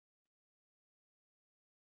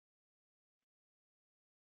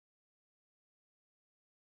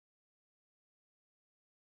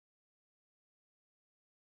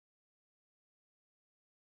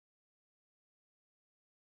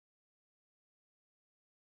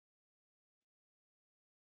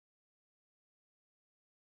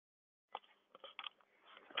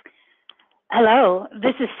Hello,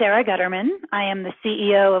 this is Sarah Gutterman. I am the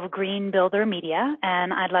CEO of Green Builder Media,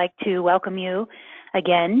 and I'd like to welcome you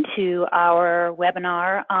again to our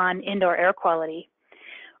webinar on indoor air quality.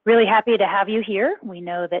 Really happy to have you here. We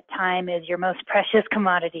know that time is your most precious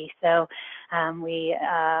commodity, so we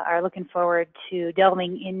are looking forward to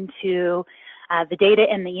delving into the data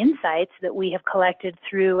and the insights that we have collected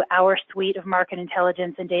through our suite of market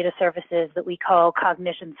intelligence and data services that we call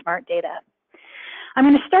Cognition Smart Data. I'm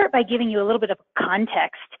going to start by giving you a little bit of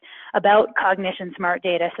context about Cognition Smart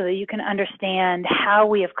Data so that you can understand how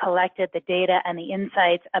we have collected the data and the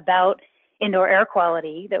insights about indoor air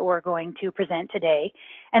quality that we're going to present today.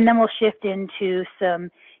 And then we'll shift into some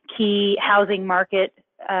key housing market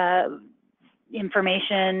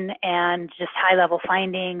information and just high-level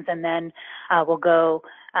findings, and then we'll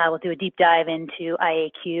do a deep dive into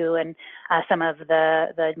IAQ and some of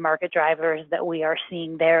the market drivers that we are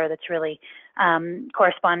seeing there that's really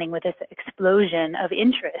corresponding with this explosion of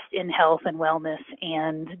interest in health and wellness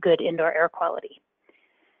and good indoor air quality.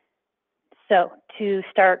 So to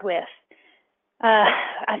start with,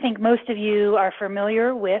 I think most of you are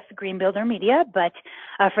familiar with Green Builder Media, but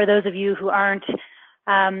for those of you who aren't,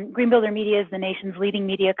 Green Builder Media is the nation's leading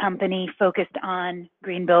media company focused on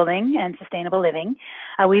green building and sustainable living.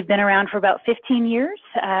 We've been around for about 15 years,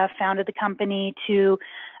 founded the company to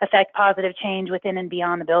affect positive change within and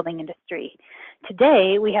beyond the building industry.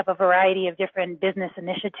 Today, we have a variety of different business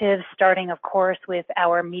initiatives, starting, of course, with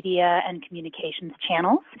our media and communications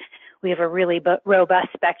channels. We have a really robust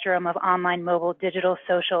spectrum of online, mobile, digital,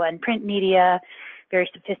 social, and print media, very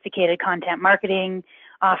sophisticated content marketing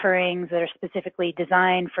offerings that are specifically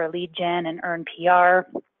designed for lead gen and earned PR.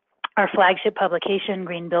 Our flagship publication,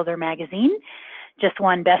 Green Builder Magazine, just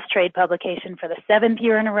won Best Trade Publication for the 7th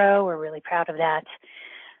year in a row. We're really proud of that.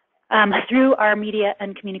 Through our media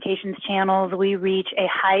and communications channels, we reach a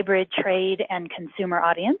hybrid trade and consumer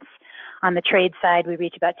audience. On the trade side, we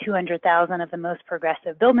reach about 200,000 of the most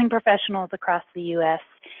progressive building professionals across the U.S.,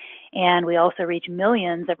 and we also reach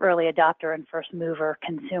millions of early adopter and first mover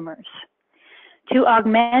consumers. To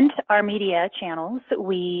augment our media channels,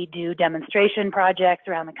 we do demonstration projects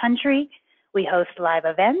around the country, we host live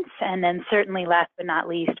events, and then certainly last but not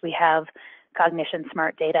least, we have Cognition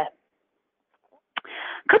Smart Data.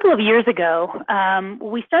 A couple of years ago,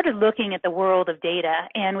 we started looking at the world of data,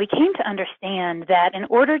 and we came to understand that in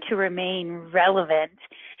order to remain relevant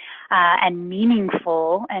and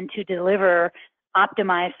meaningful and to deliver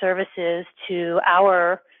optimized services to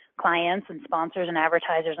our clients and sponsors and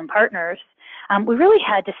advertisers and partners, we really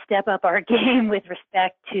had to step up our game with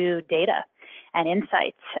respect to data and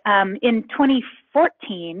insights. In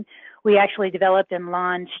 2014, we actually developed and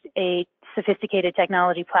launched a sophisticated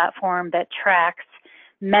technology platform that tracks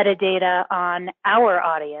metadata on our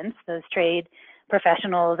audience, those trade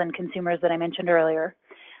professionals and consumers that I mentioned earlier.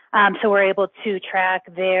 So we're able to track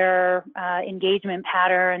their engagement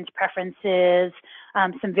patterns, preferences,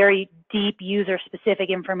 some very deep user-specific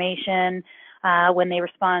information when they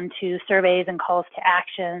respond to surveys and calls to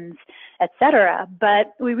actions, et cetera.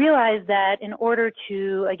 But we realized that in order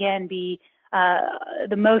to, again, be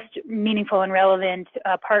the most meaningful and relevant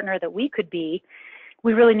partner that we could be,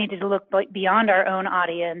 we really needed to look beyond our own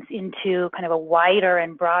audience into kind of a wider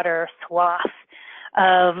and broader swath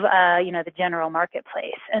of the general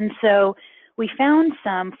marketplace. And so we found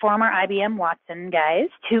some former IBM Watson guys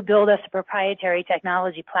to build us a proprietary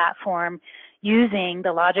technology platform using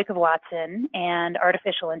the logic of Watson and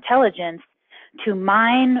artificial intelligence to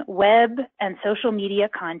mine web and social media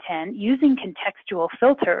content using contextual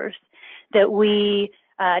filters that we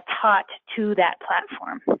taught to that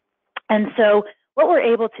platform. And so what we're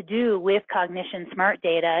able to do with Cognition Smart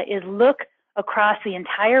Data is look across the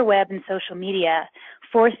entire web and social media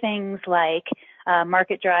for things like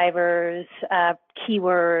market drivers,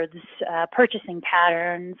 keywords, purchasing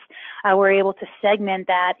patterns. We're able to segment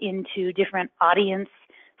that into different audience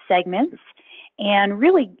segments and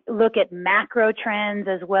really look at macro trends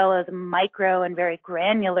as well as micro and very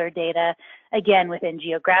granular data, again, within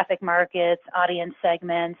geographic markets, audience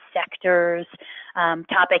segments, sectors,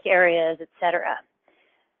 topic areas, et cetera.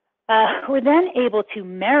 We're then able to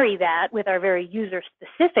marry that with our very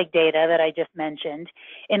user-specific data that I just mentioned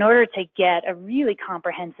in order to get a really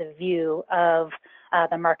comprehensive view of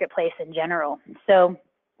the marketplace in general. So,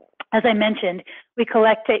 as I mentioned, we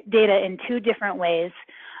collect data in two different ways.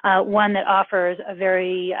 One that offers a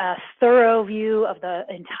very thorough view of the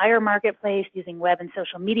entire marketplace using web and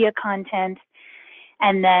social media content.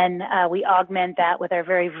 And then we augment that with our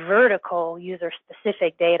very vertical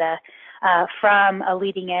user-specific data from a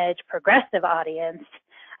leading-edge progressive audience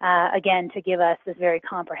again, to give us this very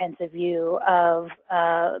comprehensive view of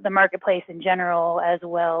the marketplace in general, as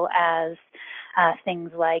well as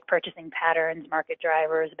things like purchasing patterns, market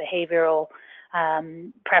drivers, behavioral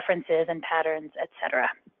preferences and patterns, et cetera.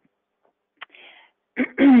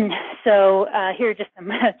 So here are just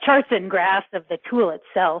some charts and graphs of the tool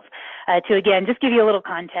itself to, again, just give you a little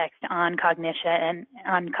context on cognition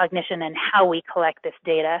and how we collect this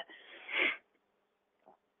data.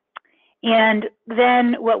 And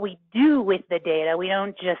then what we do with the data, we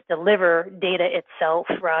don't just deliver data itself,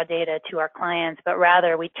 raw data, to our clients, but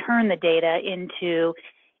rather we turn the data into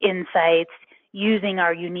insights using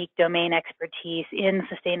our unique domain expertise in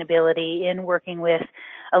sustainability, in working with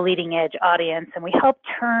a leading edge audience, and we help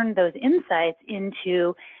turn those insights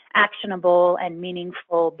into actionable and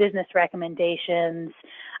meaningful business recommendations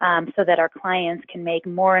so that our clients can make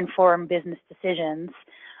more informed business decisions.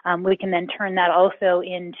 We can then turn that also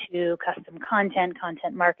into custom content,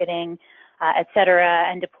 content marketing, et cetera,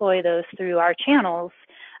 and deploy those through our channels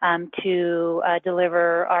to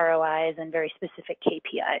deliver ROIs and very specific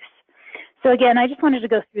KPIs. So again, I just wanted to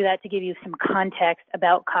go through that to give you some context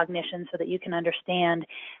about cognition so that you can understand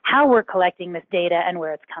how we're collecting this data and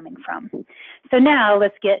where it's coming from. So now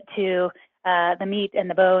let's get to the meat and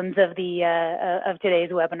the bones of today's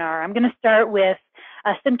webinar. I'm going to start with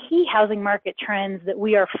some key housing market trends that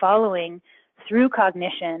we are following through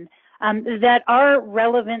cognition that are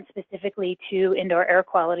relevant specifically to indoor air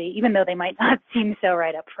quality, even though they might not seem so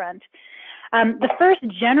right up front. The first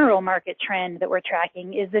general market trend that we're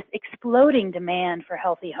tracking is this exploding demand for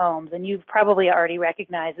healthy homes, and you've probably already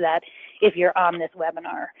recognized that if you're on this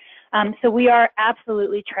webinar. So we are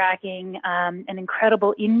absolutely tracking an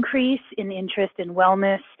incredible increase in interest in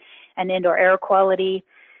wellness and indoor air quality,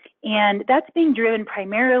 and that's being driven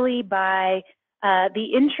primarily by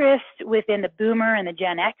the interest within the boomer and the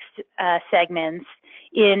Gen X segments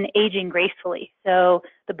in aging gracefully. So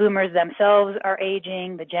the boomers themselves are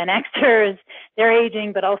aging, the Gen Xers, they're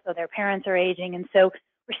aging, but also their parents are aging. And so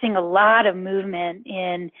we're seeing a lot of movement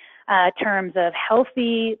in terms of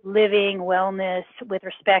healthy living, wellness with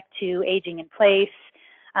respect to aging in place,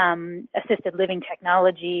 assisted living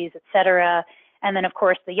technologies, et cetera. And then, of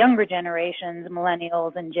course, the younger generations,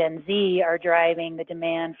 millennials and Gen Z, are driving the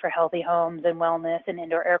demand for healthy homes and wellness and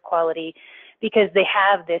indoor air quality because they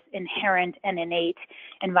have this inherent and innate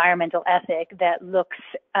environmental ethic that looks,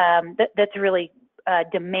 that's really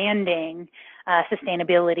demanding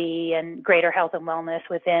sustainability and greater health and wellness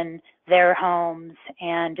within their homes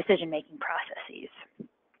and decision-making processes.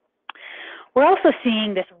 We're also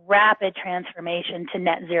seeing this rapid transformation to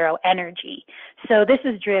net zero energy. So this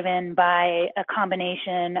is driven by a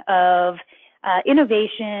combination of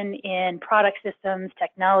innovation in product systems,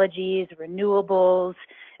 technologies, renewables,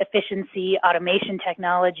 efficiency, automation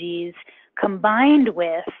technologies, combined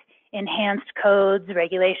with enhanced codes,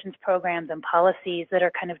 regulations, programs, and policies that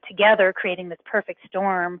are kind of together creating this perfect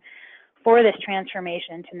storm for this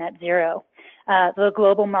transformation to net zero. The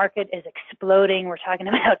global market is exploding. We're talking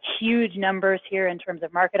about huge numbers here in terms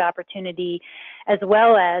of market opportunity, as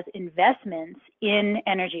well as investments in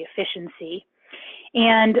energy efficiency.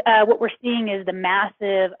 And what we're seeing is the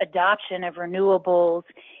massive adoption of renewables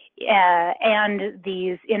and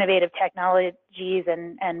these innovative technologies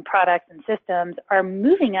and products and systems are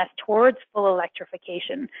moving us towards full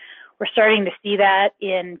electrification. We're starting to see that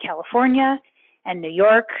in California and New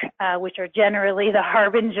York, which are generally the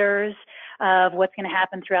harbingers of what's going to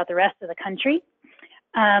happen throughout the rest of the country.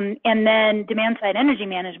 And then demand-side energy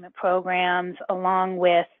management programs, along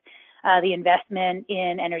with the investment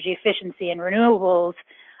in energy efficiency and renewables,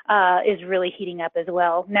 is really heating up as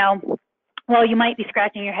well. Now, while you might be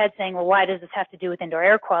scratching your head saying, well, why does this have to do with indoor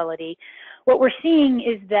air quality? What we're seeing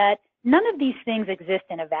is that none of these things exist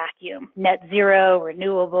in a vacuum. Net zero,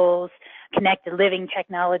 renewables, connected living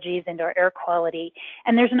technologies, indoor air quality.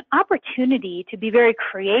 And there's an opportunity to be very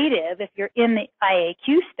creative if you're in the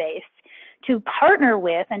IAQ space to partner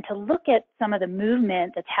with and to look at some of the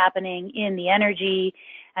movement that's happening in the energy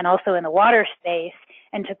and also in the water space,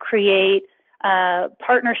 and to create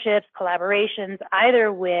partnerships, collaborations,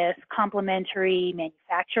 either with complementary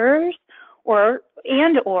manufacturers or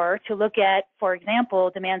to look at, for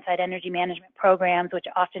example, demand-side energy management programs, which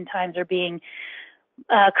oftentimes are being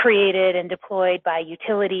created and deployed by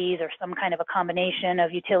utilities or some kind of a combination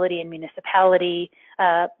of utility and municipality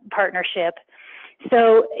partnership.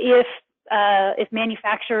 So if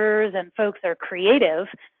manufacturers and folks are creative,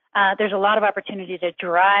 there's a lot of opportunity to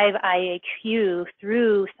drive IAQ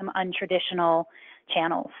through some untraditional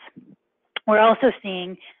channels. We're also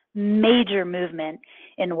seeing major movement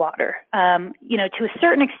in water. You know, to a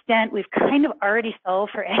certain extent, we've kind of already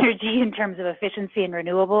solved for energy in terms of efficiency and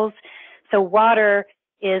renewables. So water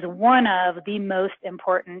is one of the most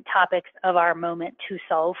important topics of our moment to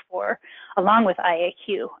solve for, along with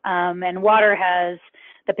IAQ. And water has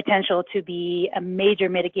the potential to be a major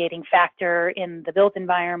mitigating factor in the built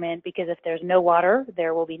environment, because if there's no water,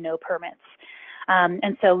 there will be no permits.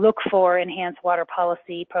 And so look for enhanced water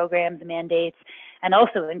policy programs, mandates, and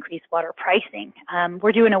also increased water pricing.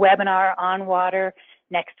 We're doing a webinar on water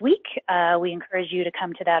next week. We encourage you to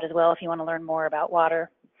come to that as well if you want to learn more about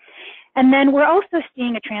water. And then we're also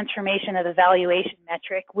seeing a transformation of the valuation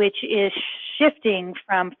metric, which is shifting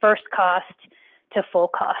from first cost to full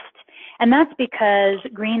cost. And that's because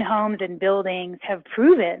green homes and buildings have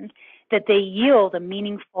proven that they yield a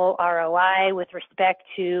meaningful ROI with respect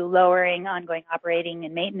to lowering ongoing operating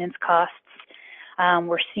and maintenance costs.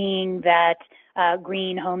 We're seeing that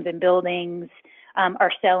green homes and buildings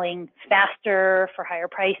are selling faster for higher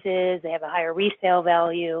prices. They have a higher resale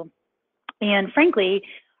value. And frankly,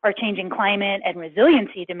 our changing climate and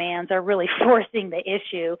resiliency demands are really forcing the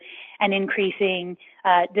issue and increasing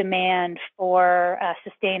demand for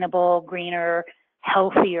sustainable, greener,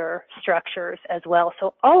 healthier structures as well.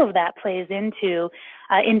 So all of that plays into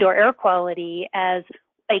indoor air quality as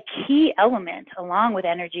a key element, along with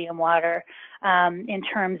energy and water, in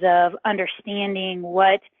terms of understanding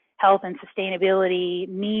what health and sustainability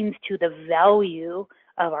means to the value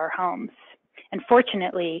of our homes. And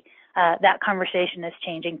fortunately, that conversation is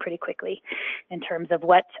changing pretty quickly in terms of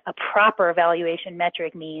what a proper valuation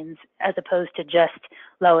metric means, as opposed to just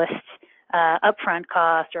lowest upfront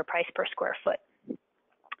cost or price per square foot.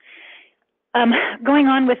 Going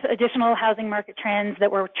on with additional housing market trends that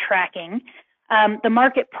we're tracking, the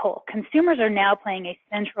market pull. Consumers are now playing a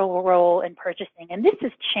central role in purchasing, and this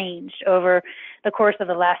has changed over the course of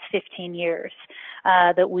the last 15 years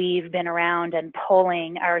that we've been around and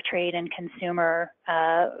polling our trade and consumer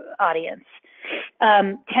audience.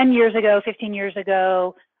 10 years ago, 15 years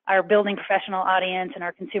ago, our building professional audience and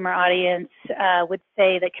our consumer audience would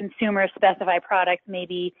say that consumers specify products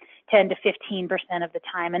maybe 10 to 15% of the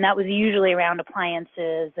time, and that was usually around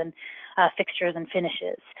appliances and fixtures and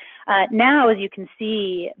finishes. Now, as you can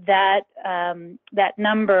see, that that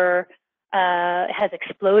number has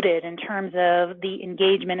exploded in terms of the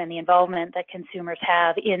engagement and the involvement that consumers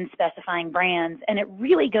have in specifying brands, and it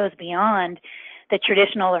really goes beyond the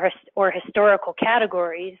traditional or historical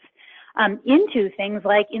categories into things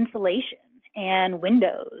like insulation and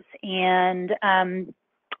windows and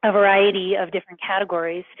a variety of different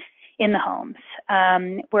categories in the homes.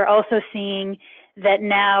 We're also seeing that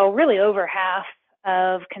now really over half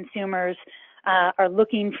of consumers are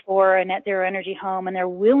looking for a net zero energy home, and they're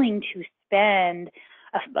willing to spend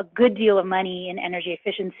a good deal of money in energy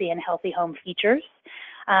efficiency and healthy home features.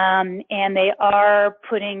 And they are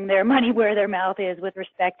putting their money where their mouth is with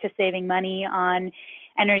respect to saving money on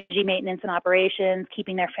energy maintenance and operations,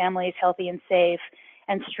 keeping their families healthy and safe,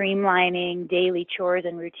 and streamlining daily chores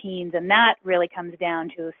and routines. And that really comes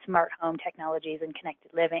down to smart home technologies and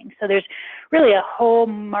connected living. So there's really a whole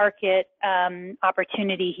market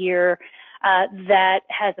opportunity here that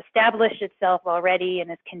has established itself already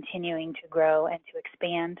and is continuing to grow and to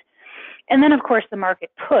expand. And then, of course, the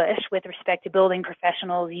market push with respect to building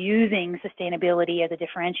professionals using sustainability as a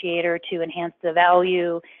differentiator to enhance the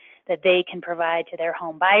value that they can provide to their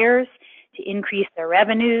home buyers, to increase their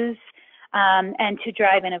revenues, and to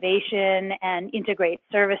drive innovation and integrate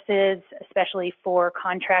services, especially for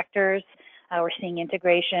contractors. We're seeing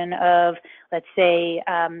integration of, let's say,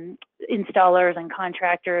 installers and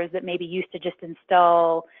contractors that maybe used to just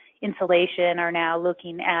install insulation are now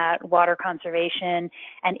looking at water conservation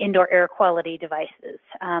and indoor air quality devices.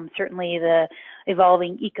 Certainly the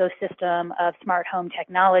evolving ecosystem of smart home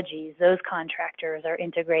technologies, those contractors are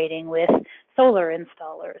integrating with solar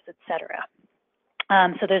installers, et cetera.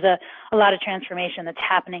 So there's a lot of transformation that's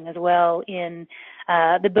happening as well in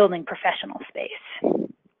the building professional space.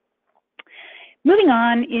 Moving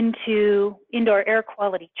on into indoor air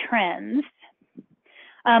quality trends.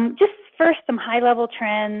 Just first, some high-level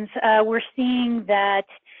trends. We're seeing that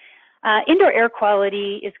indoor air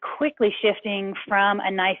quality is quickly shifting from a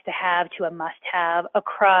nice-to-have to a must-have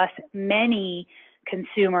across many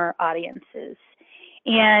consumer audiences.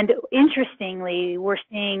 And interestingly, we're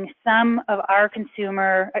seeing some of our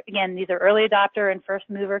consumer, again, these are early adopter and first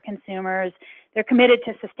mover consumers, they're committed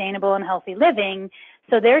to sustainable and healthy living.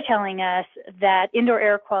 So they're telling us that indoor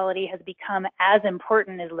air quality has become as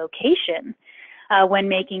important as location when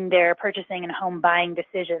making their purchasing and home buying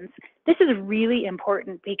decisions. This is really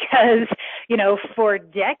important because, you know, for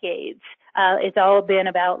decades, it's all been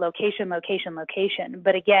about location, location, location.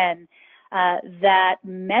 But again, that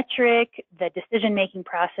metric, the decision-making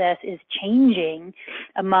process is changing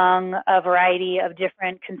among a variety of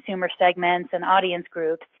different consumer segments and audience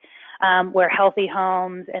groups, where healthy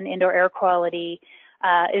homes and indoor air quality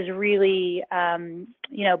is really,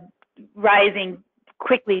 rising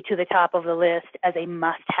quickly to the top of the list as a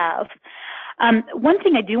must-have. One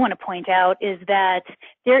thing I do want to point out is that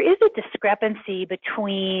there is a discrepancy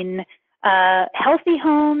between healthy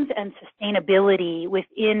homes and sustainability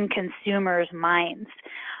within consumers' minds.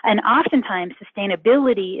 And oftentimes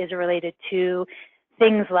sustainability is related to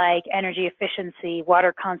things like energy efficiency,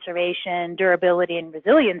 water conservation, durability, and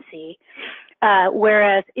resiliency,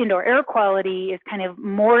 whereas indoor air quality is kind of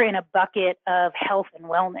more in a bucket of health and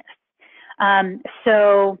wellness.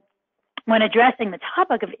 So when addressing the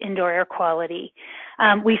topic of indoor air quality,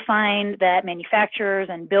 we find that manufacturers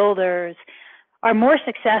and builders are more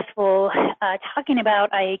successful talking about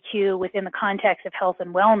IAQ within the context of health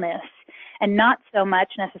and wellness, and not so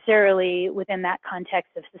much necessarily within that context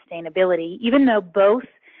of sustainability, even though both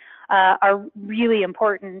are really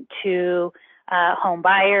important to home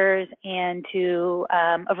buyers and to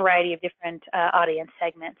a variety of different audience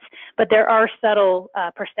segments. But there are subtle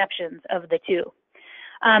perceptions of the two.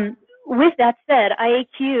 With that said,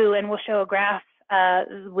 IAQ, and we'll show a graph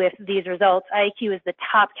with these results, IAQ is the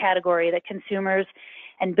top category that consumers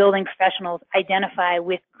and building professionals identify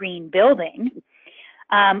with green building.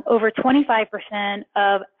 Over 25%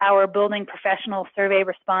 of our building professional survey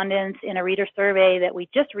respondents in a reader survey that we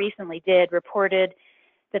just recently did reported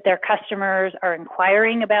that their customers are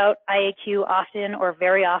inquiring about IAQ often or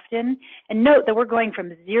very often. And note that we're going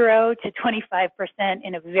from 0 to 25%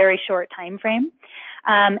 in a very short time frame.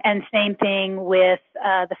 And same thing with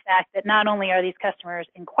the fact that not only are these customers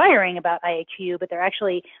inquiring about IAQ, but they're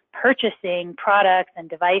actually purchasing products and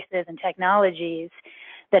devices and technologies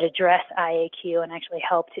that address IAQ and actually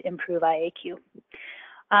help to improve IAQ.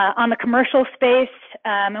 On the commercial space,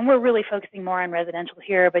 and we're really focusing more on residential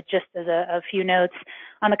here, but just as a few notes,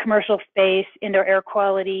 on the commercial space, indoor air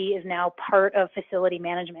quality is now part of facility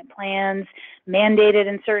management plans, mandated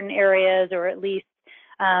in certain areas, or at least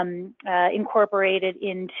incorporated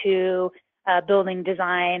into building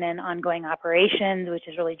design and ongoing operations, which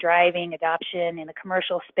is really driving adoption in the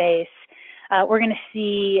commercial space. We're going to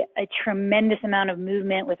see a tremendous amount of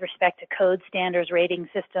movement with respect to code standards, rating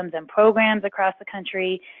systems, and programs across the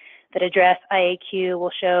country that address IAQ.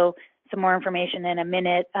 We'll show some more information in a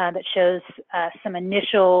minute that shows some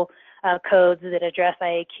initial codes that address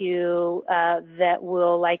IAQ that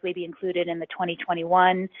will likely be included in the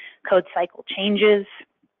 2021 code cycle changes.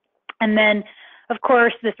 And then, of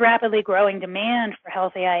course, this rapidly growing demand for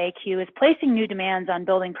healthy IAQ is placing new demands on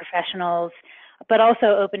building professionals, but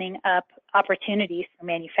also opening up opportunities for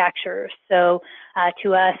manufacturers. So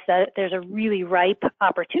to us, there's a really ripe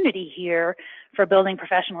opportunity here for building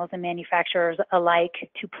professionals and manufacturers alike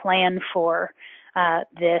to plan for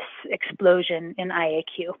this explosion in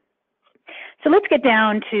IAQ. So let's get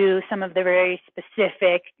down to some of the very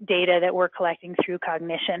specific data that we're collecting through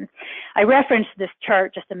Cognition. I referenced this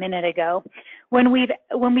chart just a minute ago. When we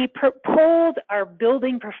polled our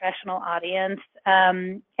building professional audience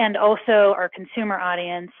and also our consumer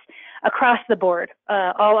audience across the board,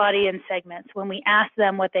 all audience segments, when we asked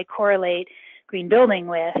them what they correlate green building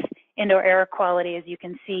with, indoor air quality, as you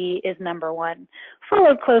can see, is #1,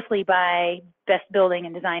 followed closely by best building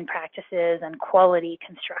and design practices and quality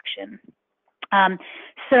construction.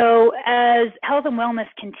 So as health and wellness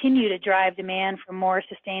continue to drive demand for more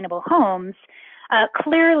sustainable homes,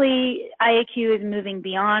 clearly IAQ is moving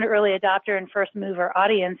beyond early adopter and first mover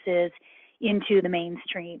audiences into the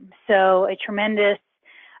mainstream. So a tremendous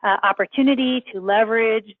opportunity to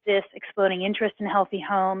leverage this exploding interest in healthy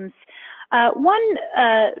homes. One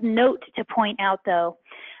note to point out though,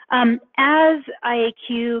 as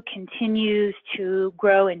IAQ continues to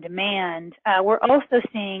grow in demand, we're also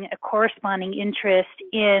seeing a corresponding interest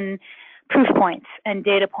in proof points and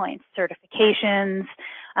data points, certifications,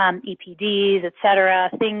 EPDs, et cetera,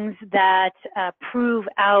 things that prove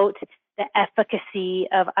out the efficacy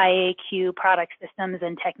of IAQ product systems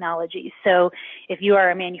and technologies. So if you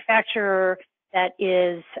are a manufacturer that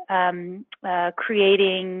is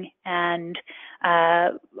creating and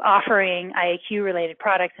offering IAQ-related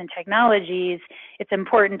products and technologies, it's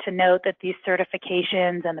important to note that these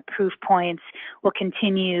certifications and the proof points will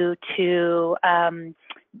continue to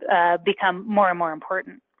become more and more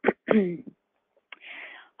important.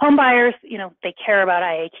 Home buyers, they care about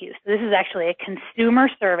IAQ. So this is actually a consumer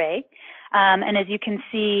survey. And as you can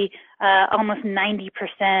see, almost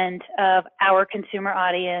 90% of our consumer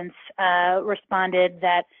audience responded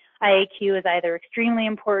that IAQ is either extremely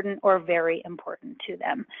important or very important to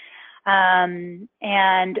them.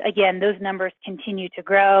 And again, those numbers continue to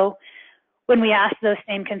grow. When we ask those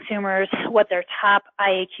same consumers what their top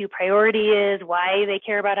IAQ priority is, why they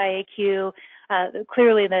care about IAQ,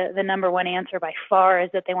 clearly the number one answer by far is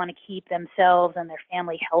that they want to keep themselves and their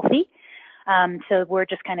family healthy. So we're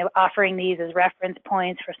just kind of offering these as reference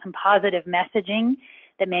points for some positive messaging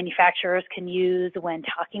that manufacturers can use when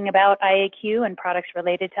talking about IAQ and products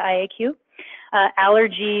related to IAQ.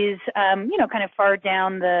 Allergies, you know, kind of far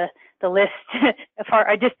down the list,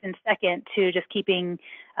 a distant second to just keeping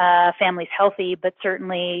families healthy, but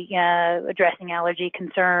certainly addressing allergy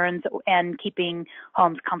concerns and keeping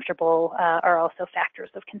homes comfortable are also factors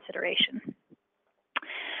of consideration.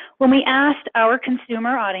 When we asked our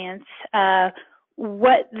consumer audience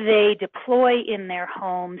what they deploy in their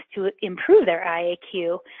homes to improve their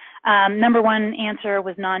IAQ, number one answer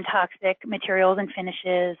was non-toxic materials and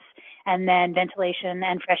finishes, and then ventilation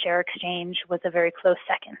and fresh air exchange was a very close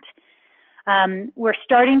second. We're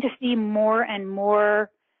starting to see more and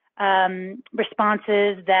more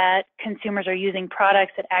responses that consumers are using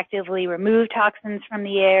products that actively remove toxins from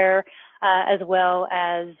the air, as well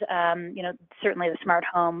as, you know, certainly the smart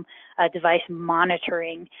home device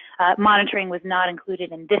monitoring. Monitoring was not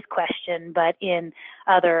included in this question, but in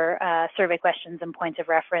other survey questions and points of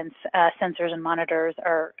reference, sensors and monitors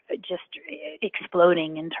are just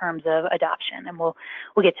exploding in terms of adoption, and we'll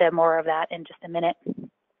get to more of that in just a minute.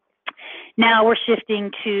 Now we're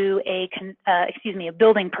shifting to a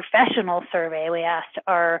building professional survey. We asked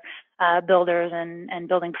our builders and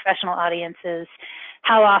building professional audiences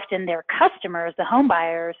how often their customers, the home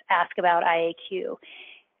buyers, ask about IAQ.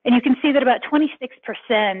 And you can see that about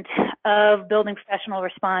 26% of building professional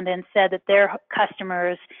respondents said that their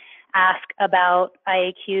customers ask about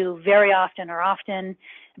IAQ very often or often.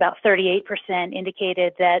 About 38%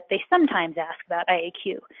 indicated that they sometimes ask about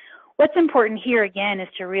IAQ. What's important here, again, is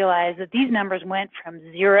to realize that these numbers went from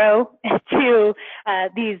 0 to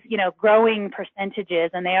these, you know, growing percentages,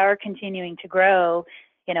 and they are continuing to grow,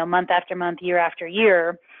 you know, month after month, year after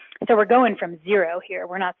year. So we're going from 0 here.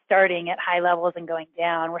 We're not starting at high levels and going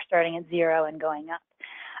down. We're starting at 0 and going up.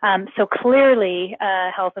 So clearly,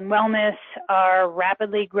 health and wellness are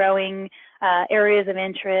rapidly growing areas of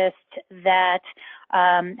interest that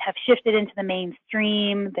have shifted into the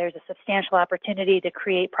mainstream. There's a substantial opportunity to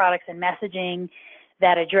create products and messaging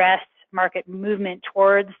that address market movement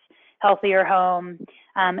towards healthier home.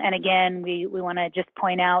 And again, we want to just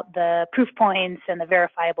point out the proof points and the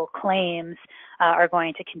verifiable claims are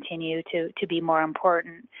going to continue to be more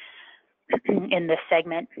important in this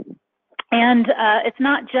segment. And it's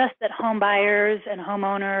not just that home buyers and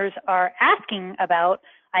homeowners are asking about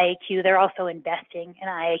IAQ, they're also investing in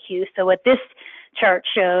IAQ. So what this chart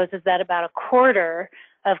shows is that about a quarter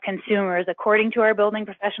of consumers, according to our building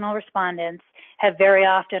professional respondents, have very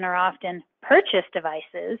often or often purchased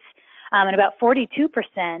devices, and about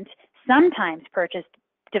 42% sometimes purchased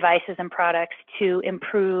devices and products to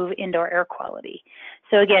improve indoor air quality.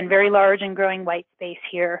 So again, very large and growing white space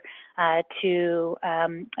here to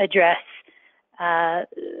address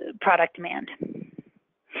product demand.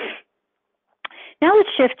 Now let's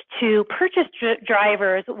shift to purchase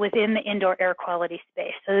drivers within the indoor air quality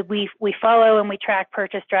space. So we follow and we track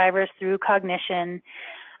purchase drivers through Cognition.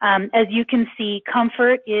 As you can see,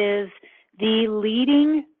 comfort is the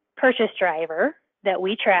leading purchase driver that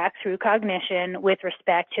we track through Cognition with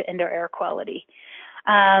respect to indoor air quality.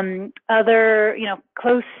 Other,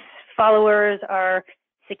 close followers are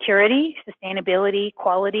security, sustainability,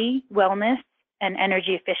 quality, wellness, and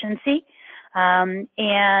energy efficiency.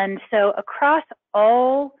 And so across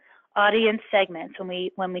all audience segments,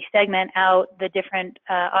 when we segment out the different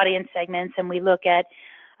audience segments, and we look at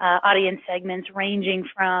audience segments ranging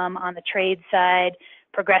from, on the trade side,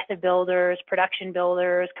 progressive builders, production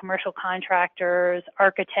builders, commercial contractors,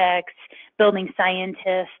 architects, building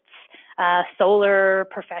scientists, solar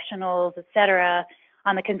professionals, et cetera.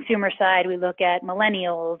 On the consumer side, we look at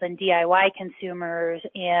millennials and DIY consumers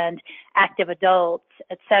and active adults,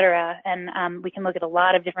 et cetera. And we can look at a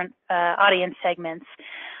lot of different audience segments.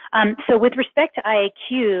 So with respect to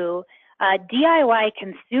IAQ, DIY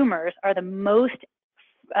consumers are the most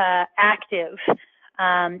active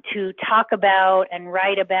to talk about and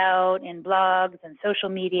write about in blogs and social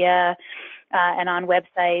media and on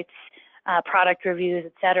websites, product reviews,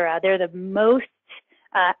 et cetera. They're the most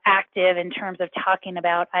active in terms of talking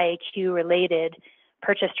about IAQ-related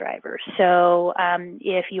purchase drivers. So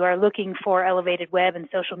if you are looking for elevated web and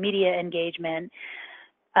social media engagement,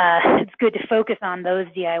 it's good to focus on those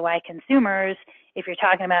DIY consumers if you're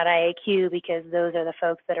talking about IAQ, because those are the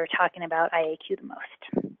folks that are talking about IAQ the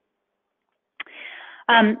most.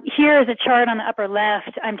 Here is a chart on the upper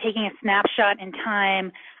left. I'm taking a snapshot in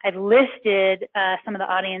time. I've listed some of the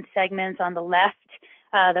audience segments on the left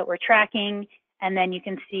that we're tracking, and then you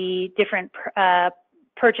can see different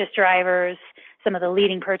purchase drivers, some of the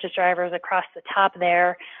leading purchase drivers across the top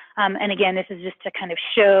there. And again, this is just to kind of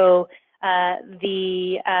show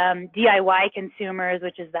the DIY consumers,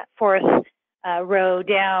 which is that fourth row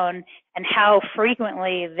down, and how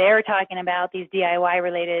frequently they're talking about these DIY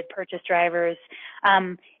related purchase drivers.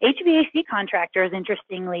 HVAC contractors,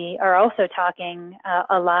 interestingly, are also talking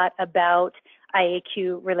a lot about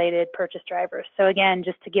IAQ related purchase drivers. So again,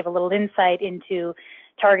 just to give a little insight into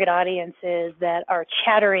target audiences that are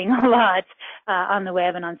chattering a lot on the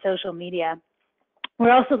web and on social media.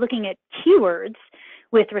 We're also looking at keywords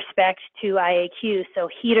with respect to IAQ. So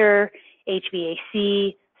heater,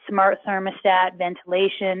 HVAC, smart thermostat,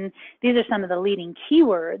 ventilation. These are some of the leading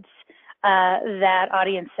keywords that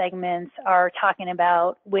audience segments are talking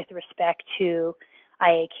about with respect to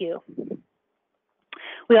IAQ.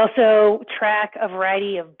 We also track a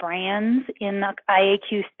variety of brands in the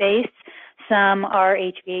IAQ space. Some are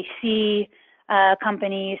HVAC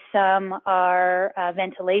companies, some are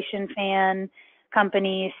ventilation fan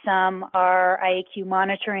companies, some are IAQ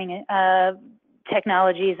monitoring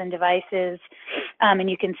technologies and devices. And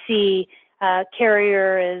you can see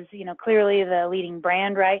Carrier is, clearly the leading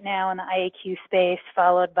brand right now in the IAQ space,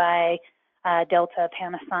 followed by Delta,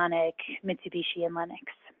 Panasonic, Mitsubishi, and Lennox.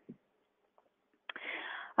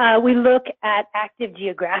 We look at active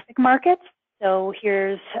geographic markets. So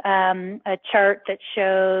here's a chart that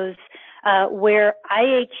shows where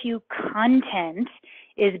IAQ content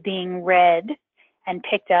is being read and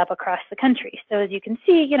picked up across the country. So as you can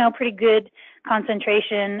see, pretty good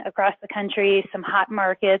concentration across the country, some hot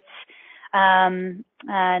markets. And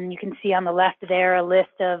you can see on the left there a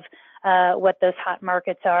list of what those hot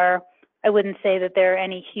markets are. I wouldn't say that there are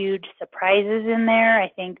any huge surprises in there. I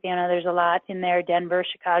think, there's a lot in there: Denver,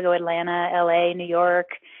 Chicago, Atlanta, LA, New York,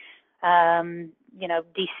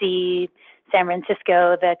 DC, San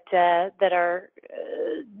Francisco, that are,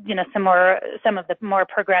 some of the more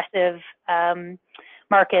progressive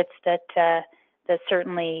markets that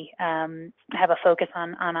certainly have a focus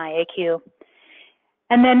on IAQ.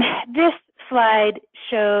 And then this slide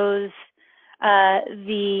shows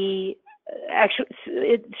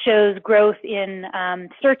it shows growth in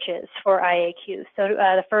searches for IAQ. So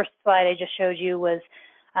the first slide I just showed you was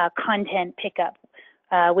content pickup,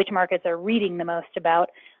 which markets are reading the most about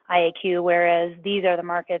IAQ, whereas these are the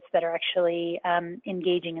markets that are actually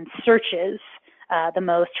engaging in searches the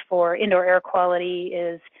most. For indoor air quality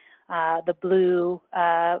is the blue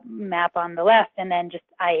map on the left, and then just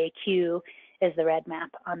IAQ is the red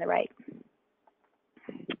map on the right.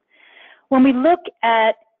 When we look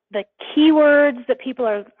at the keywords that people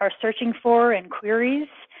are searching for in queries,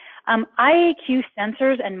 IAQ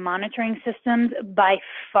sensors and monitoring systems by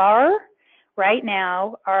far right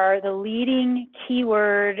now are the leading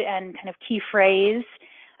keyword and kind of key phrase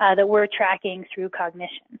that we're tracking through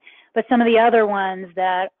Cognition. But some of the other ones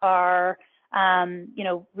that are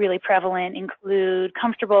really prevalent include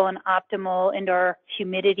comfortable and optimal indoor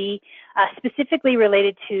humidity, specifically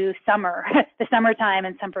related to summer, the summertime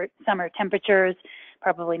and summer temperatures,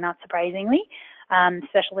 probably not surprisingly,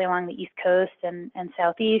 especially along the East Coast and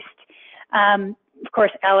Southeast. Of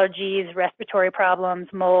course, allergies, respiratory problems,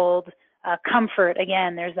 mold, comfort.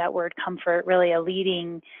 Again, there's that word comfort, really a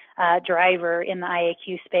leading driver in the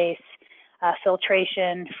IAQ space.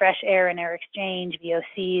 Filtration, fresh air and air exchange,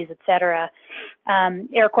 VOCs, et cetera,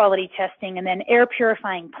 air quality testing, and then air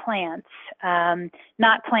purifying plants.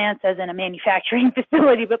 Not plants as in a manufacturing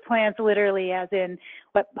facility, but plants literally as in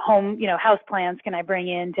what home, house plants can I bring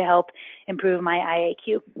in to help improve my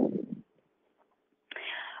IAQ.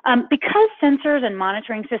 Because sensors and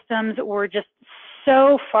monitoring systems were just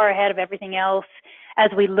so far ahead of everything else as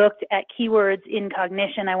we looked at keywords in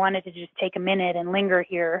Cognition, I wanted to just take a minute and linger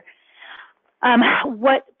here.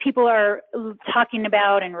 What people are talking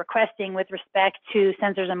about and requesting with respect to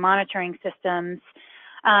sensors and monitoring systems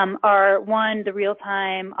are, one, the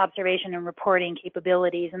real-time observation and reporting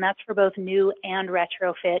capabilities, and that's for both new and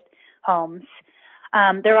retrofit homes.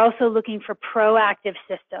 They're also looking for proactive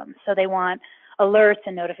systems, so they want alerts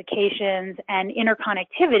and notifications and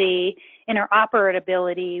interconnectivity,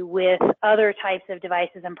 interoperability with other types of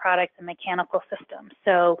devices and products and mechanical systems.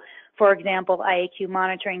 So, for example, IAQ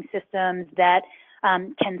monitoring systems that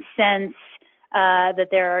can sense that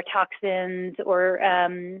there are toxins or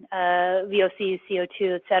VOCs,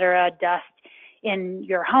 CO2, et cetera, dust in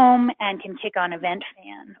your home and can kick on a vent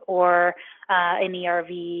fan or an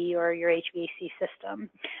ERV or your HVAC system.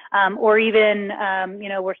 Or even, you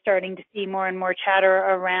know, we're starting to see more and more chatter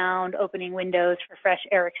around opening windows for fresh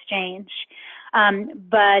air exchange.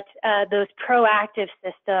 But those proactive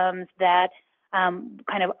systems that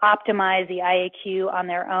kind of optimize the IAQ on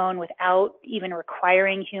their own without even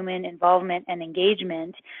requiring human involvement and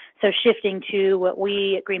engagement. So shifting to what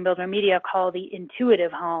we at Green Builder Media call the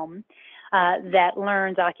intuitive home that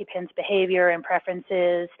learns occupants' behavior and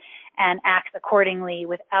preferences and acts accordingly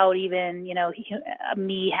without even, you know,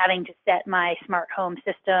 me having to set my smart home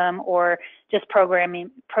system or just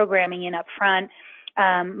programming in up front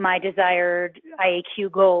my desired IAQ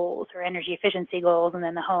goals or energy efficiency goals, and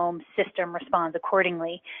then the home system responds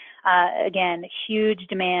accordingly. Again, huge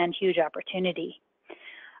demand, huge opportunity.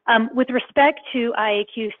 With respect to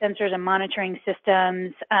IAQ sensors and monitoring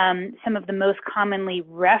systems, some of the most commonly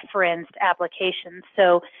referenced applications,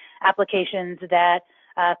 so applications that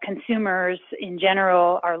consumers in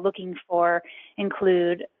general are looking for,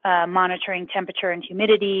 include monitoring temperature and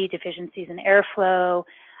humidity, deficiencies in airflow,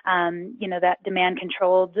 you know, that demand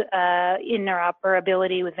controlled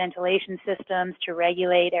interoperability with ventilation systems to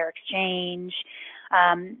regulate air exchange,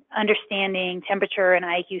 understanding temperature and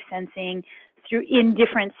IAQ sensing in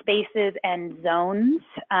different spaces and zones.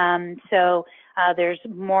 So there's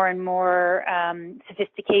more and more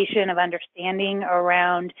sophistication of understanding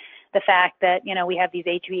around the fact that, you know, we have these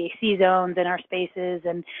HVAC zones in our spaces,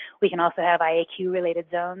 and we can also have IAQ related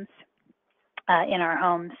zones in our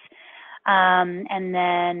homes. And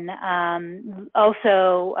then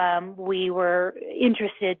also we were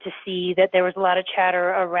interested to see that there was a lot of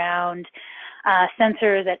chatter around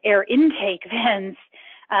sensors at air intake vents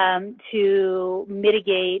to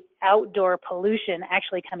mitigate outdoor pollution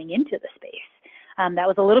actually coming into the space. That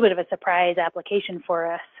was a little bit of a surprise application for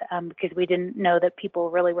us because we didn't know that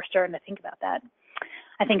people really were starting to think about that.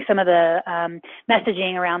 I think some of the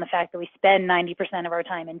messaging around the fact that we spend 90% of our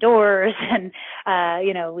time indoors and,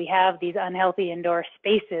 you know, we have these unhealthy indoor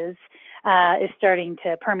spaces is starting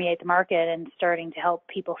to permeate the market and starting to help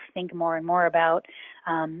people think more and more about,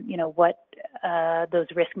 you know, what those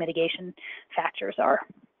risk mitigation factors are.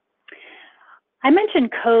 I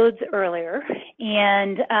mentioned codes earlier,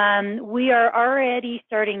 and we are already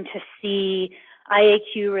starting to see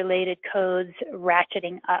IAQ-related codes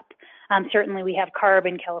ratcheting up. Certainly we have CARB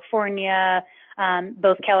in California.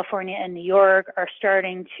 Both California and New York are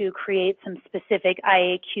starting to create some specific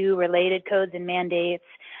IAQ-related codes and mandates.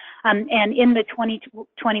 And in the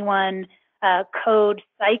 2021 code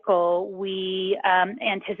cycle, we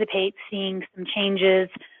anticipate seeing some changes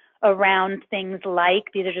around things like,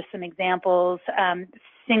 these are just some examples,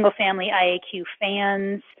 single-family IAQ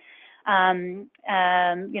fans,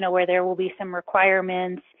 you know, where there will be some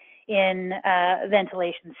requirements in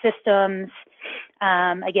ventilation systems,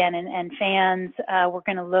 again, and fans. We're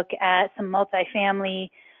going to look at some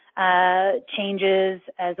multifamily changes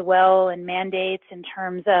as well and mandates in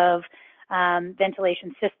terms of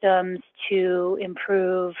ventilation systems to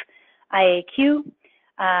improve IAQ.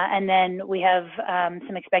 And then we have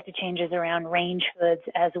some expected changes around range hoods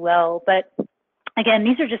as well. But again,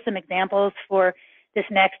 these are just some examples for this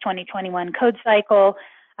next 2021 code cycle,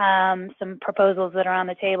 some proposals that are on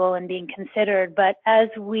the table and being considered. But as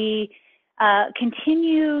we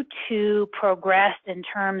continue to progress in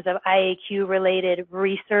terms of IAQ-related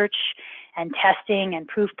research and testing and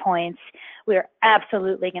proof points, we are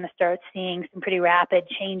absolutely going to start seeing some pretty rapid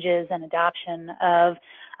changes and adoption of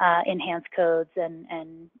enhanced codes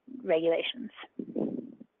and regulations.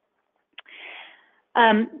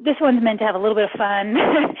 This one's meant to have a little bit of fun.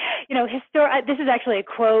 You know, this is actually a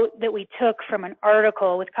quote that we took from an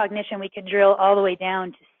article. With Cognition, we could drill all the way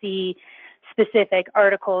down to see specific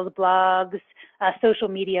articles, blogs, social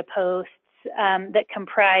media posts that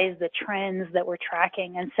comprise the trends that we're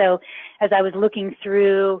tracking. And so as I was looking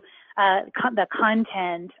through the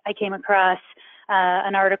content, I came across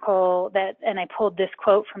an article and I pulled this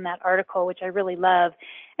quote from that article, which I really love.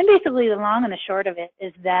 And basically the long and the short of it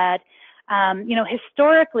is that, you know,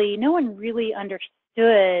 historically, no one really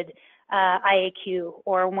understood IAQ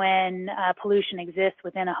or when pollution exists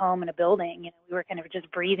within a home and a building. You know, we were kind of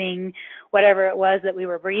just breathing whatever it was that we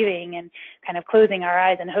were breathing and kind of closing our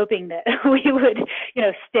eyes and hoping that we would, you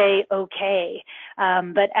know, stay okay.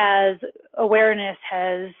 But as awareness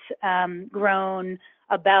has grown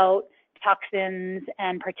about toxins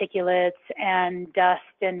and particulates and dust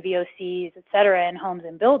and VOCs, et cetera, in homes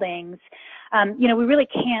and buildings, you know, we really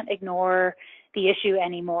can't ignore the issue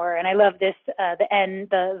anymore. And I love this,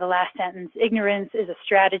 the last sentence, ignorance is a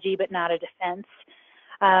strategy, but not a defense.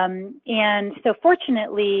 And so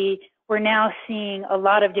fortunately, we're now seeing a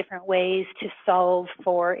lot of different ways to solve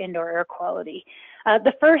for indoor air quality.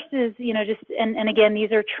 The first is, just, and again,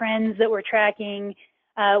 these are trends that we're tracking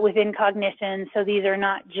within Cognition. So these are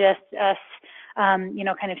not just us,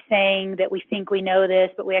 kind of saying that we think we know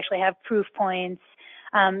this, but we actually have proof points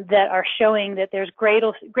that are showing that there's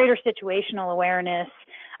greater situational awareness,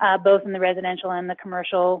 both in the residential and the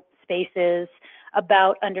commercial spaces,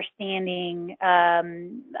 about understanding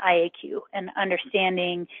IAQ and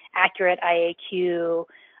understanding accurate IAQ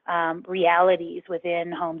realities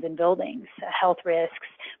within homes and buildings, health risks,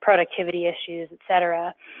 productivity issues, et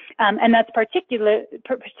cetera. And that's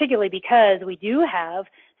particularly because we do have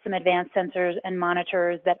some advanced sensors and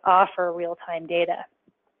monitors that offer real-time data.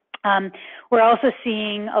 We're also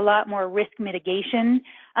seeing a lot more risk mitigation,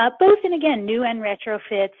 both in, again, new and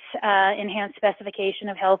retrofits, enhanced specification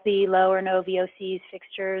of healthy, low or no VOCs,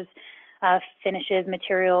 fixtures, finishes,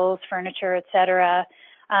 materials, furniture, et cetera.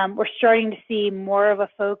 We're starting to see more of a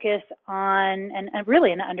focus on, and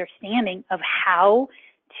really an understanding of how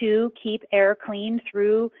to keep air clean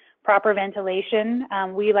through proper ventilation.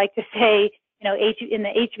 We like to say, in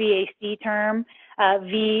the HVAC term,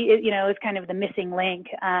 V, is kind of the missing link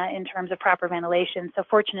in terms of proper ventilation. So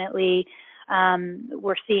fortunately,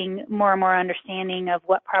 we're seeing more and more understanding of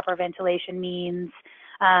what proper ventilation means,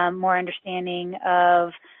 more understanding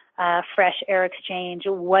of fresh air exchange,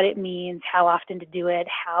 what it means, how often to do it,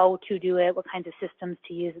 how to do it, what kinds of systems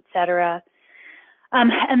to use, et cetera.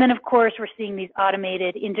 And then, of course, we're seeing these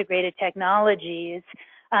automated integrated technologies,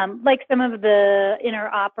 like some of the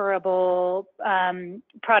interoperable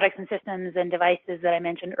products and systems and devices that I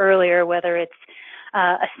mentioned earlier, whether it's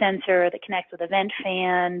a sensor that connects with a vent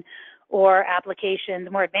fan, or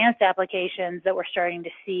applications, more advanced applications that we're starting to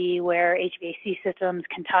see where HVAC systems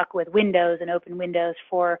can talk with windows and open windows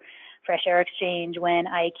for fresh air exchange when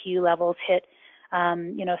IAQ levels hit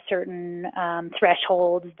certain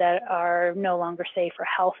thresholds that are no longer safe or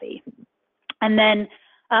healthy. And then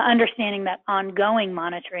understanding that ongoing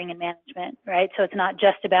monitoring and management, right? So it's not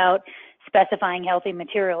just about specifying healthy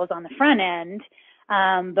materials on the front end,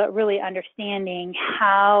 but really understanding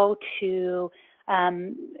how to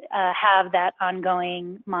have that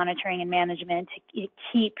ongoing monitoring and management to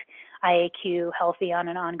keep IAQ healthy on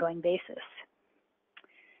an ongoing basis.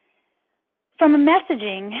 From a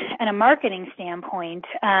messaging and a marketing standpoint,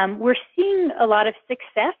 we're seeing a lot of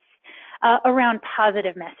success around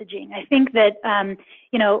positive messaging. I think that,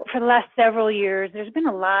 for the last several years, there's been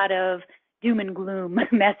a lot of doom and gloom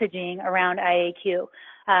messaging around IAQ.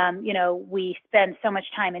 We spend so much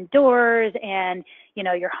time indoors and,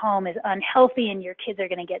 your home is unhealthy and your kids are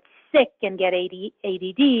going to get sick and get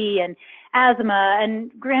ADD and asthma.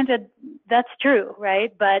 And granted, that's true,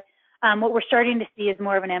 right? But what we're starting to see is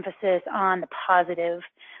more of an emphasis on the positive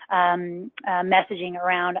messaging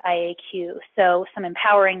around IAQ. So some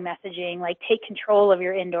empowering messaging like take control of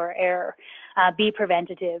your indoor air, be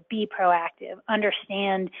preventative, be proactive,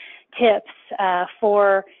 understand tips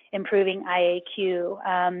for improving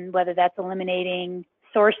IAQ, whether that's eliminating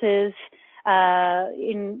sources,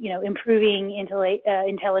 improving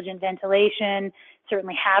intelligent ventilation,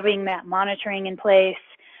 certainly having that monitoring in place.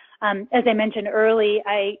 As I mentioned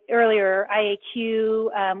earlier,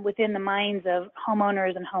 IAQ within the minds of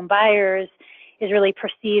homeowners and home buyers is really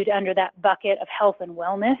perceived under that bucket of health and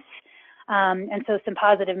wellness. And so some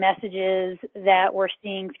positive messages that we're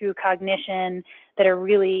seeing through Cognition that are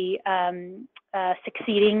really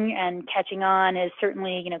succeeding and catching on is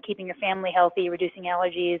certainly, keeping your family healthy, reducing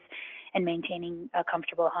allergies, and maintaining a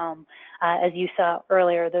comfortable home. As you saw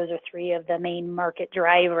earlier, those are three of the main market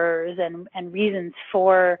drivers and reasons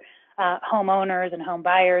for homeowners and home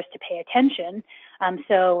buyers to pay attention.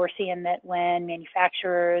 So we're seeing that when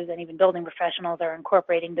manufacturers and even building professionals are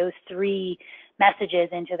incorporating those three messages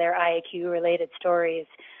into their IAQ-related stories,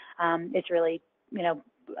 it's really,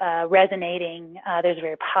 resonating. There's a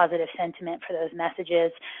very positive sentiment for those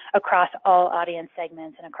messages across all audience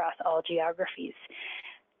segments and across all geographies.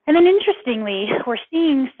 And then interestingly, we're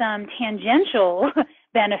seeing some tangential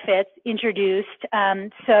benefits introduced.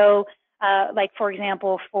 Like for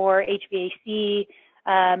example, for HVAC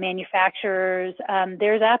manufacturers,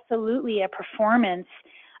 there's absolutely a performance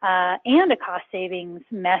and a cost savings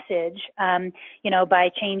message. By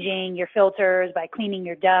changing your filters, by cleaning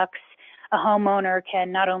your ducts, a homeowner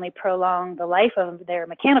can not only prolong the life of their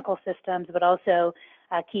mechanical systems, but also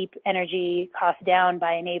keep energy costs down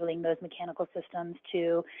by enabling those mechanical systems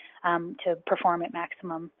to perform at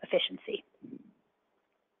maximum efficiency.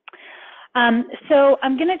 So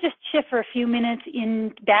I'm going to just shift for a few minutes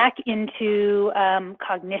back into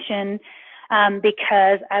Cognition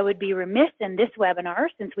because I would be remiss in this webinar,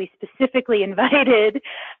 since we specifically invited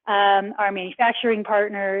our manufacturing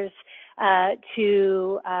partners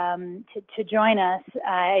to join us.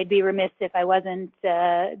 I'd be remiss if I wasn't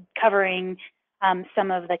covering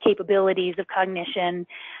some of the capabilities of Cognition.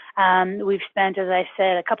 We've spent, as I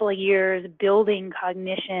said, a couple of years building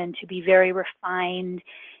Cognition to be very refined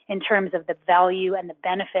in terms of the value and the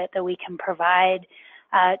benefit that we can provide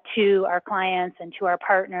to our clients and to our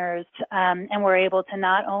partners. And we're able to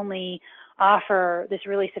not only offer this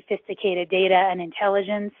really sophisticated data and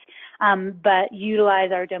intelligence, but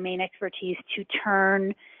utilize our domain expertise to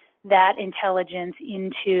turn that intelligence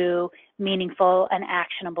into meaningful and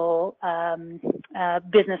actionable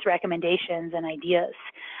business recommendations and ideas.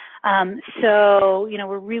 So, you know,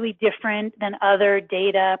 we're really different than other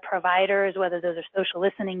data providers, whether those are social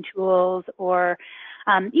listening tools or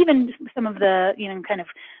even some of the, you know, kind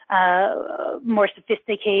of more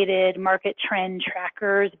sophisticated market trend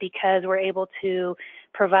trackers, because we're able to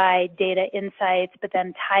provide data insights, but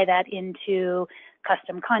then tie that into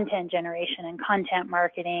custom content generation and content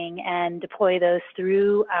marketing and deploy those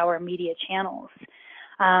through our media channels.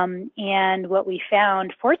 And what we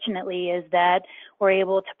found, fortunately, is that we're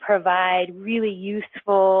able to provide really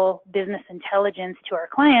useful business intelligence to our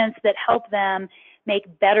clients that help them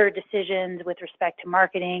make better decisions with respect to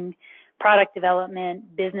marketing, product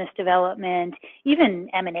development, business development, even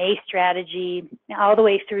M&A strategy, all the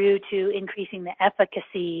way through to increasing the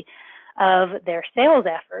efficacy of their sales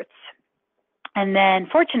efforts. And then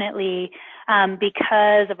fortunately,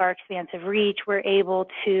 because of our expansive reach, we're able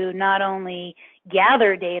to not only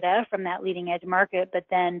gather data from that leading edge market, but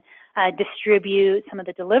then distribute some of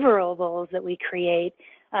the deliverables that we create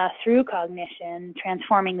through Cognition,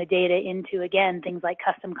 transforming the data into, again, things like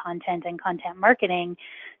custom content and content marketing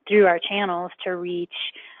through our channels to reach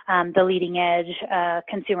the leading edge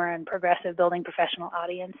consumer and progressive building professional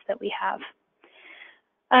audience that we have.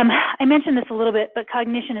 I mentioned this a little bit, but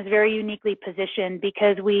Cognition is very uniquely positioned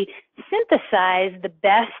because we synthesize the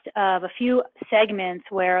best of a few segments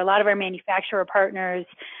where a lot of our manufacturer partners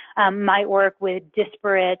might work with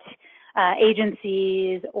disparate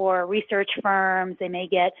agencies or research firms. They may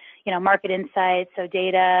get, you know, market insights, so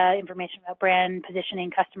data, information about brand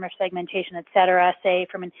positioning, customer segmentation, et cetera, say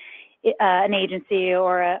from an agency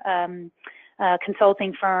or a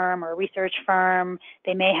consulting firm or a research firm.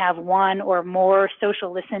 They may have one or more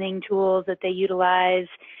social listening tools that they utilize.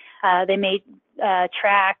 They may get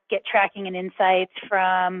tracking and insights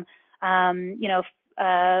from, you know,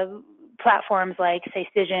 platforms like, say,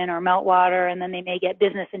 Cision or Meltwater, and then they may get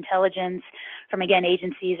business intelligence from, again,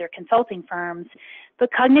 agencies or consulting firms.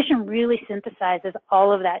 But Cognition really synthesizes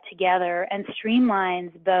all of that together and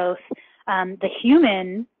streamlines both the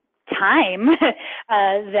human time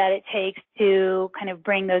that it takes to kind of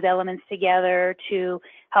bring those elements together to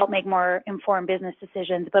help make more informed business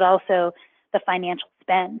decisions, but also the financial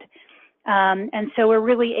spend. And so we're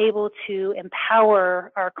really able to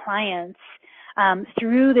empower our clients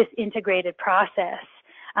through this integrated process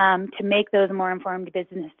to make those more informed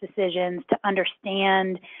business decisions, to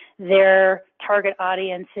understand their target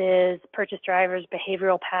audiences, purchase drivers,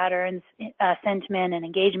 behavioral patterns, sentiment and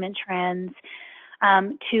engagement trends,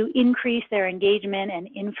 to increase their engagement and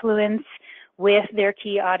influence with their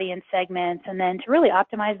key audience segments, and then to really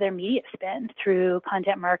optimize their media spend through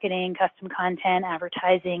content marketing, custom content,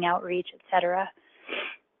 advertising, outreach, et cetera.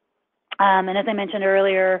 And as I mentioned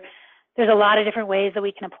earlier, there's a lot of different ways that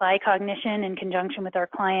we can apply Cognition in conjunction with our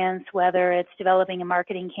clients, whether it's developing a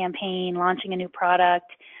marketing campaign, launching a new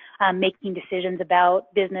product, making decisions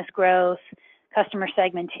about business growth, customer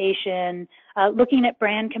segmentation, looking at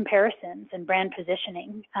brand comparisons and brand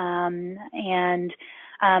positioning, and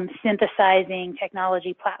synthesizing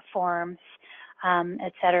technology platforms,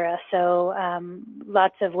 et cetera. So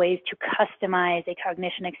lots of ways to customize a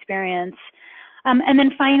Cognition experience. And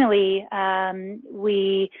then finally,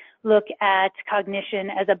 we look at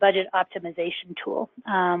Cognition as a budget optimization tool.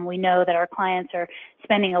 We know that our clients are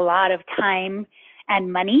spending a lot of time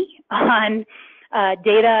and money on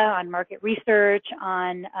data, on market research,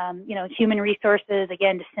 on you know, human resources,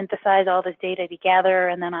 again, to synthesize all this data together,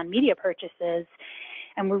 and then on media purchases.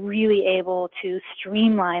 And we're really able to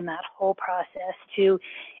streamline that whole process to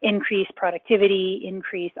increase productivity,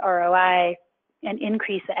 increase ROI, and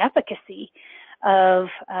increase the efficacy of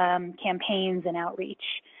campaigns and outreach.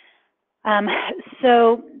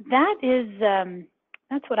 So that is,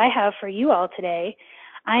 that's what I have for you all today.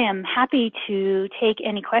 I am happy to take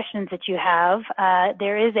any questions that you have.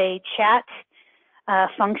 There is a chat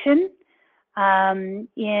function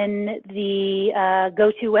in the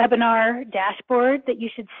GoToWebinar dashboard that you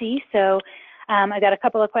should see. So I got a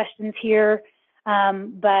couple of questions here.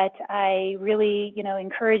 But I really,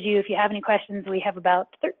 encourage you, if you have any questions, we have about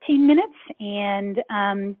 13 minutes, and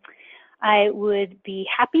I would be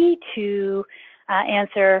happy to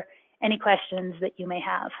answer any questions that you may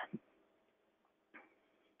have.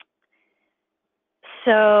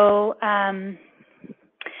 So I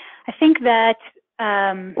think that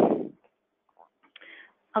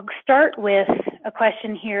I'll start with a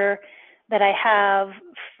question here that I have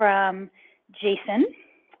from Jason.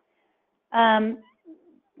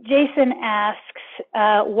 Jason asks,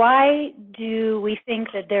 why do we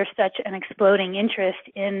think that there's such an exploding interest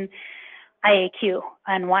in IAQ,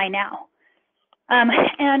 and why now?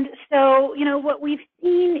 And so, what we've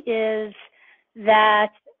seen is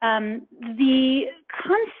that the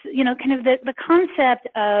concept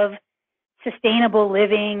of sustainable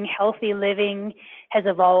living, healthy living has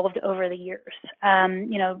evolved over the years.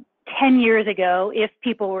 10 years ago, if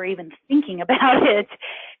people were even thinking about it,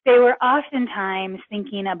 they were oftentimes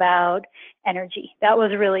thinking about energy. That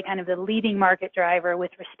was really kind of the leading market driver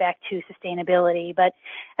with respect to sustainability. But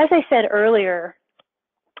as I said earlier,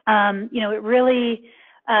 it really,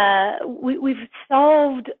 we've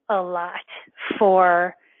solved a lot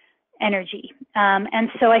for energy. And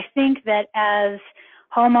so I think that as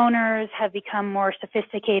homeowners have become more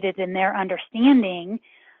sophisticated in their understanding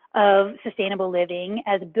of sustainable living,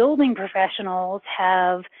 as building professionals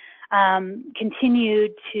have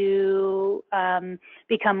continued to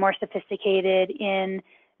become more sophisticated in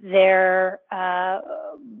their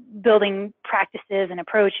building practices and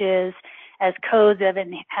approaches, as codes have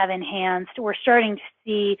enhanced, we're starting to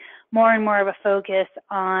see more and more of a focus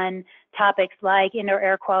on topics like indoor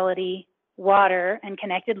air quality, water, and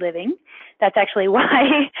connected living. That's actually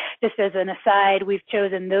why, just as an aside, we've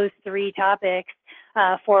chosen those 3 topics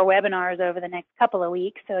for webinars over the next couple of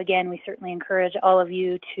weeks. So again, we certainly encourage all of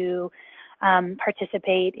you to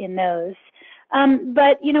participate in those.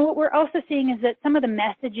 But what we're also seeing is that some of the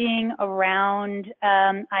messaging around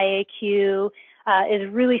IAQ is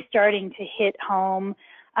really starting to hit home,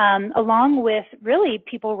 along with really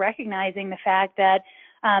people recognizing the fact that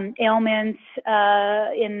ailments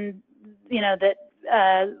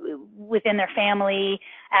within their family,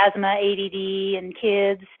 asthma, ADD, and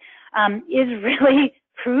kids, is really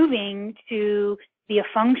proving to be a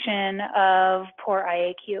function of poor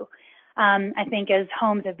IAQ. I think as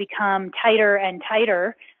homes have become tighter and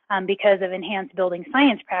tighter because of enhanced building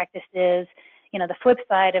science practices, the flip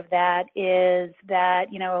side of that is that,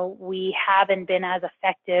 we haven't been as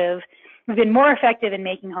effective. We've been more effective in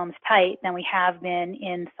making homes tight than we have been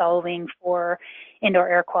in solving for indoor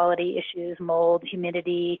air quality issues, mold,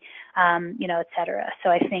 humidity, et cetera. So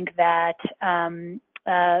I think that,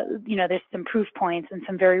 there's some proof points and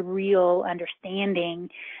some very real understanding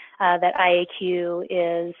that IAQ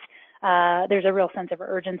is, there's a real sense of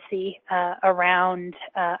urgency around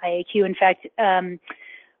IAQ. In fact,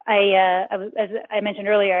 as I mentioned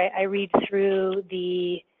earlier, I read through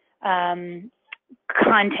the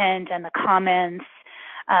content and the comments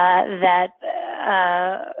that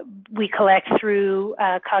we collect through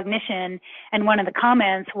COGNITION, and one of the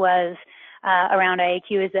comments was around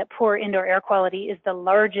IAQ is that poor indoor air quality is the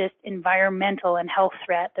largest environmental and health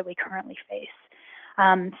threat that we currently face.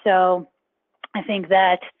 So I think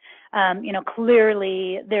that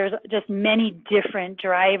clearly there's just many different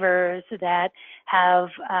drivers that have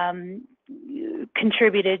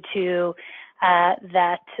contributed to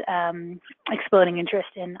that exploding interest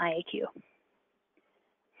in IAQ.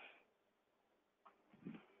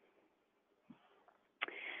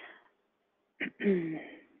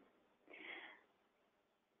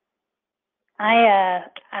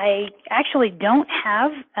 I actually don't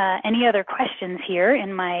have any other questions here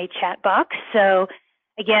in my chat box. So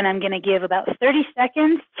again, I'm going to give about 30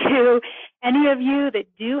 seconds to any of you that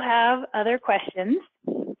do have other questions.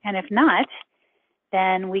 And if not,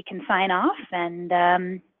 then we can sign off, and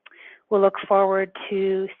we'll look forward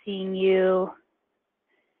to seeing you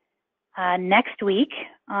next week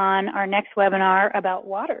on our next webinar about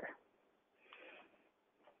water.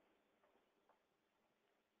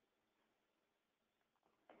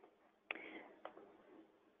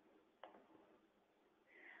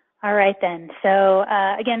 All right then. So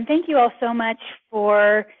again, thank you all so much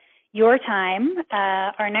for your time.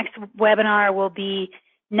 Our next webinar will be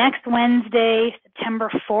next Wednesday, September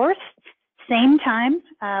 4th, same time,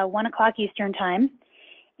 1 o'clock Eastern time.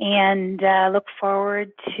 And look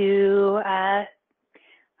forward to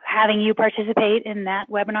having you participate in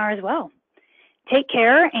that webinar as well. Take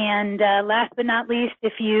care. And last but not least,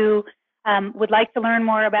 if you would like to learn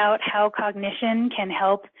more about how COGNITION can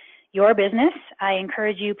help your business, I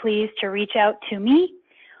encourage you please to reach out to me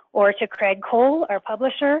or to Craig Cole, our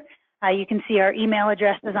publisher. You can see our email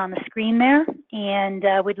addresses on the screen there, and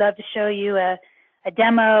we'd love to show you a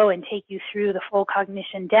demo and take you through the full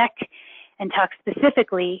Cognition deck and talk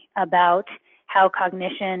specifically about how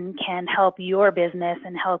Cognition can help your business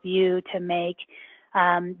and help you to make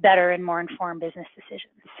better and more informed business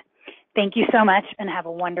decisions. Thank you so much and have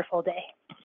a wonderful day.